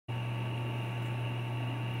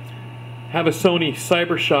Have a Sony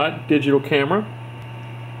CyberShot digital camera,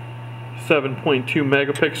 7.2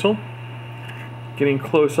 megapixel. Getting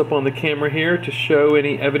close up on the camera here to show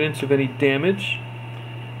any evidence of any damage.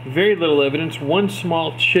 Very little evidence. One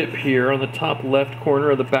small chip here on the top left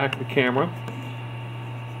corner of the back of the camera.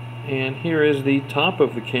 And here is the top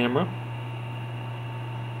of the camera.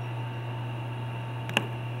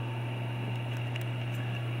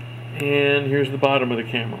 And here's the bottom of the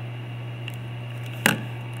camera.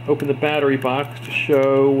 Open the battery box to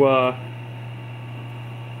show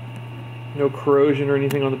no corrosion or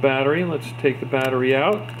anything on the battery. Let's take the battery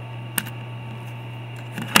out.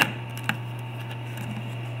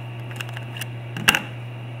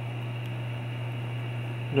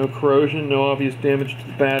 No corrosion, no obvious damage to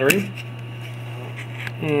the battery.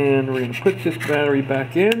 And we're going to put this battery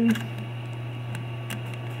back in.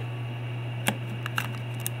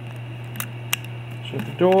 Shut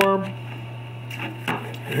the door.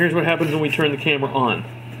 And here's what happens when we turn the camera on.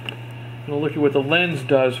 We'll look at what the lens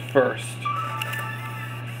does first.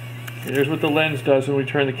 Here's what the lens does when we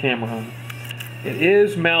turn the camera on. It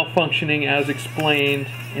is malfunctioning as explained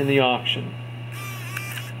in the auction.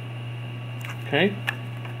 Okay?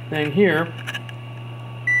 Then here,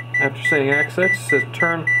 after saying access, it says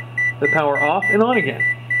turn the power off and on again.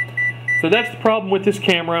 So that's the problem with this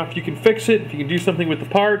camera. If you can fix it, if you can do something with the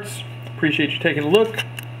parts, appreciate you taking a look.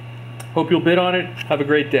 Hope you'll bid on it. Have a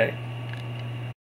great day.